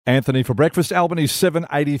Anthony for breakfast, Albany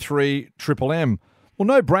 783 Triple M. Well,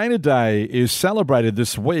 No Brainer Day is celebrated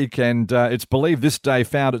this week, and it's believed this day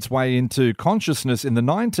found its way into consciousness in the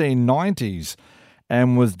 1990s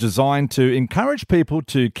and was designed to encourage people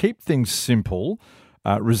to keep things simple,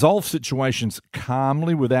 resolve situations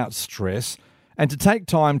calmly without stress, and to take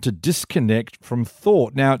time to disconnect from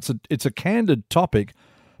thought. Now, it's a candid topic,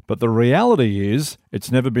 but the reality is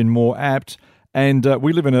it's never been more apt. And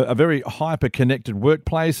we live in a very hyper-connected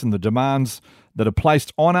workplace, and the demands that are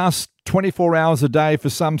placed on us 24 hours a day for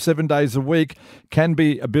some 7 days a week can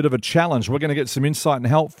be a bit of a challenge. We're going to get some insight and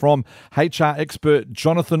help from HR expert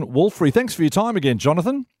Jonathan Wolfrey. Thanks for your time again,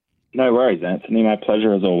 Jonathan. No worries, Anthony. My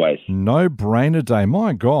pleasure as always. No Brainer Day.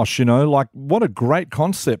 My gosh, what a great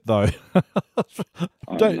concept, though.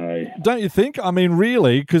 Don't you think? I mean,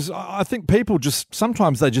 really, because I think people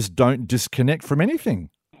sometimes they just don't disconnect from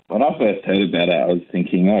anything. When I first heard about it, I was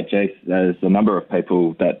thinking, geez, there's a number of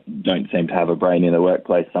people that don't seem to have a brain in the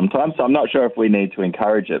workplace sometimes, so I'm not sure if we need to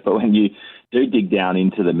encourage it. But when you do dig down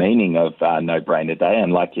into the meaning of No Brainer Day,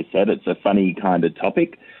 and like you said, it's a funny kind of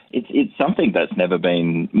topic, it's something that's never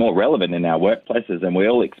been more relevant in our workplaces, and we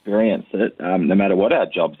all experience it, no matter what our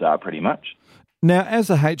jobs are, pretty much. Now, as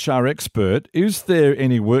a HR expert, is there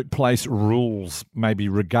any workplace rules maybe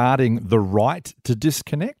regarding the right to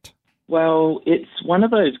disconnect? Well, it's one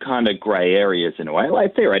of those kind of grey areas in a way.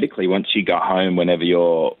 Like theoretically, once you go home, whenever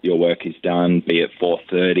your work is done, be it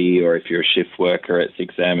 4:30 or if you're a shift worker at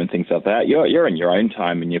 6 a.m. and things like that, you're in your own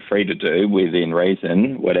time and you're free to do within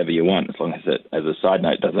reason whatever you want, as long as it, as a side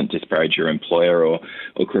note, doesn't disparage your employer or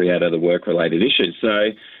create other work-related issues.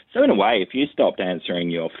 So in a way, if you stopped answering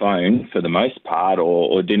your phone for the most part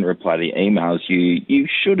or didn't reply to emails, you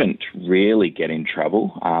shouldn't really get in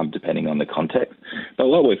trouble, depending on the context. But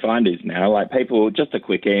what we find is now, like people, just a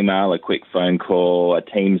quick email, a quick phone call, a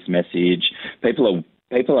Teams message, people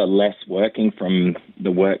are less working from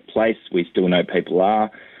the workplace. We still know people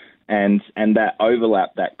are. And that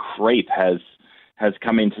overlap, that creep has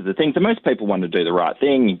come into the things. And most people want to do the right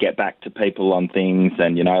thing and get back to people on things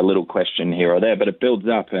and, a little question here or there, but it builds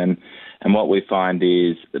up. And what we find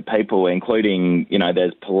is the people, including,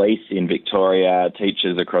 there's police in Victoria,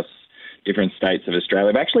 teachers across different states of Australia,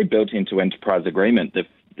 have actually built into enterprise agreement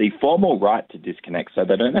the formal right to disconnect so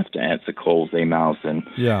they don't have to answer calls, emails and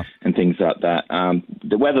things like that,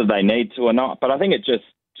 whether they need to or not. But I think it just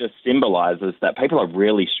symbolises that people are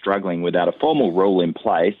really struggling without a formal rule in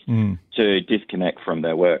place to disconnect from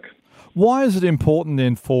their work. Why is it important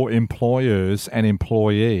then for employers and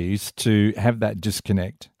employees to have that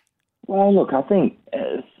disconnect? Well, look, I think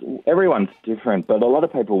everyone's different, but a lot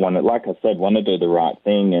of people want to do the right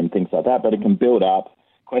thing and things like that, but it can build up.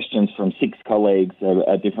 Questions from 6 colleagues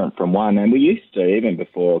are different from one. And we used to, even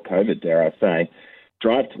before COVID, dare I say,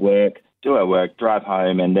 drive to work, do our work, drive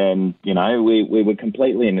home, and then, we were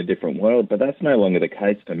completely in a different world. But that's no longer the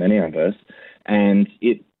case for many of us. And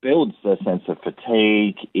it builds a sense of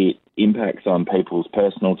fatigue. It impacts on people's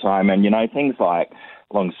personal time. And, things like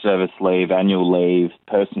long service leave, annual leave,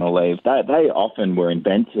 personal leave, they often were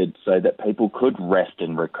invented so that people could rest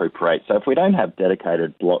and recuperate. So if we don't have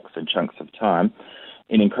dedicated blocks and chunks of time,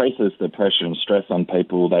 it increases the pressure and stress on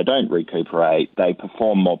people. They don't recuperate. They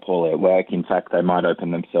perform more poorly at work. In fact, they might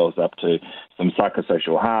open themselves up to some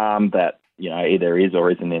psychosocial harm that, either is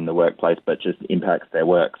or isn't in the workplace, but just impacts their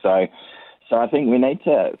work. So I think we need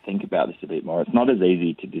to think about this a bit more. It's not as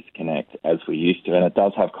easy to disconnect as we used to, and it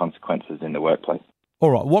does have consequences in the workplace.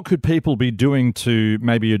 All right. What could people be doing to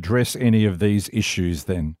maybe address any of these issues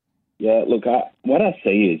then? Yeah, look, what I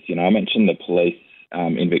see is, I mentioned the police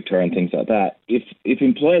in Victoria and things like that. If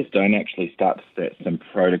employers don't actually start to set some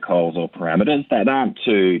protocols or parameters that aren't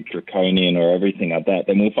too draconian or everything like that,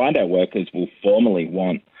 then we'll find our workers will formally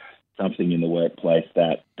want something in the workplace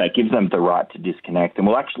that gives them the right to disconnect, and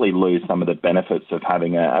we'll actually lose some of the benefits of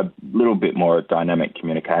having a little bit more dynamic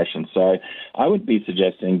communication. So I would be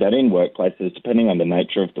suggesting that in workplaces, depending on the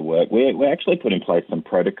nature of the work, we actually put in place some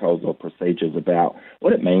protocols or procedures about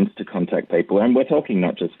what it means to contact people. And we're talking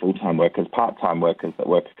not just full-time workers, part-time workers that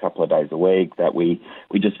work a couple of days a week that we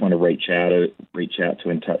just want to reach out to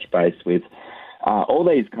and touch base with. All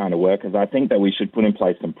these kind of workers, I think that we should put in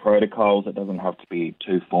place some protocols. It doesn't have to be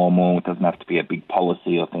too formal. It doesn't have to be a big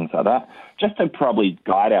policy or things like that. Just to probably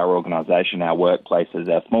guide our organisation, our workplaces,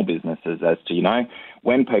 our small businesses as to,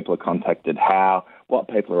 when people are contacted, how, what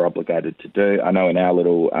people are obligated to do. I know in our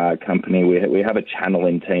little company we have a channel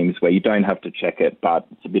in Teams where you don't have to check it, but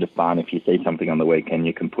it's a bit of fun. If you see something on the weekend,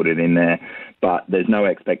 you can put it in there. But there's no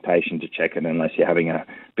expectation to check it unless you're having a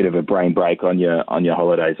bit of a brain break on your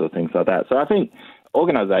holidays or things like that. So I think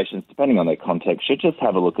organisations, depending on their context, should just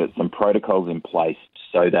have a look at some protocols in place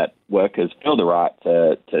so that workers feel the right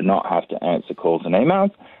to not have to answer calls and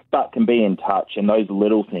emails, but can be in touch. And those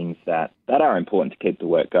little things that are important to keep the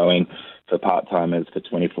work going for part-timers, for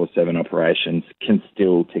 24/7 operations, can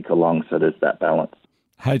still tick along, so there's that balance.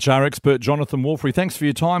 HR expert Jonathan Wolfrey, thanks for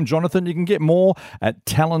your time, Jonathan. You can get more at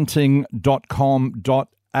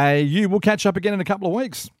talenting.com.au. We'll catch up again in a couple of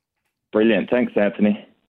weeks. Brilliant. Thanks, Anthony.